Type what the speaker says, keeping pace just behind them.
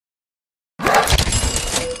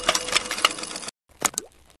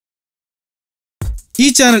ഈ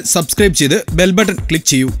channel subscribe ചെയ്ത് bell button click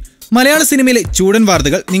ചെയ്യൂ. മലയാള സിനിമയിലെ ചൂടൻ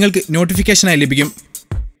വാർത്തകൾ നിങ്ങൾക്ക് നോട്ടിഫിക്കേഷനായി ലഭിക്കും.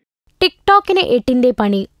 ടിക്ടോക്കിന് 8ന്റെ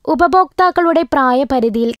പണി. ഉപഭോക്താക്കളുടെ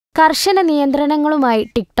പ്രായപരിധിയിൽ കർശന നിയന്ത്രണങ്ങളുമായി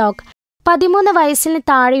ടിക്ടോക്ക്. 13 വയസ്സിന്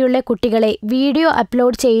താഴെയുള്ള കുട്ടികളെ വീഡിയോ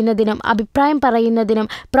അപ്ലോഡ് ചെയ്യുന്നതിനും അഭിപ്രായം പറയുന്നതിനും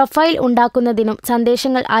പ്രൊഫൈൽ ഉണ്ടാക്കുന്നതിനും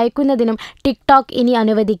സന്ദേശങ്ങൾ അയക്കുന്നതിനും ടിക്ടോക്ക് ഇനി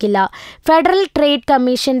അനുവദിക്കില്ല. ഫെഡറൽ ട്രേഡ്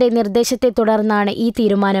കമ്മീഷന്റെ നിർദ്ദേശത്തെ തുടർന്നാണ് ഈ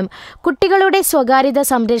തീരുമാനം. കുട്ടികളുടെ സ്വകാര്യത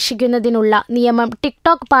സംരക്ഷിക്കുന്നതിനുള്ള നിയമം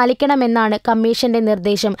ടിക്ടോക്ക് പാലിക്കണമെന്നാണ് കമ്മീഷന്റെ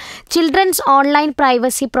നിർദ്ദേശം. Children's online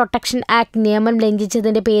privacy protection act നിയമം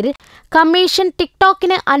ലംഘിച്ചതിന്റെ പേരിൽ കമ്മീഷൻ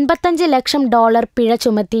ടിക്ടോക്കിന് $55 ലക്ഷം പിഴ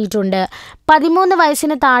ചുമത്തിയിട്ടുണ്ട്. 13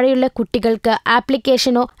 വയസ്സിന് താഴെയുള്ള കുട്ടികൾക്ക്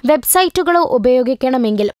ആപ്ലിക്കേഷനോ വെബ്സൈറ്റുകളോ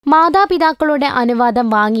ഉപയോഗിക്കണമെങ്കിൽ മാതാപിതാക്കളുടെ അനുവാദം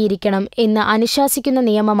വാങ്ങിയിരിക്കണം എന്ന് അനുശാസിക്കുന്ന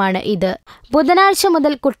നിയമമാണ് ഇത്. ബുധനാഴ്ച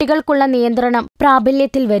മുതൽ കുട്ടികൾക്കുള്ള നിയന്ത്രണം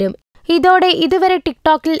പ്രാബല്യത്തിൽ വരും. ഇതോടെ ഇതുവരെ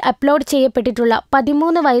ടിക്ടോക്കിൽ അപ്ലോഡ് ചെയ്യപ്പെട്ടിട്ടുള്ള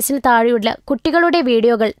 13 വയസ്സിന് താഴെയുള്ള കുട്ടികളുടെ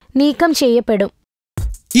വീഡിയോകൾ നീക്കം ചെയ്യപ്പെടും.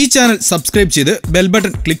 ഈ ചാനൽ സബ്സ്ക്രൈബ് ചെയ്ത് ബെൽ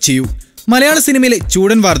ബട്ടൺ ക്ലിക്ക് ചെയ്യൂ. മലയാള സിനിമയിലെ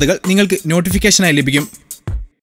ചൂടൻ വാർത്തകൾ നിങ്ങൾക്ക് നോട്ടിഫിക്കേഷനായി ലഭിക്കും.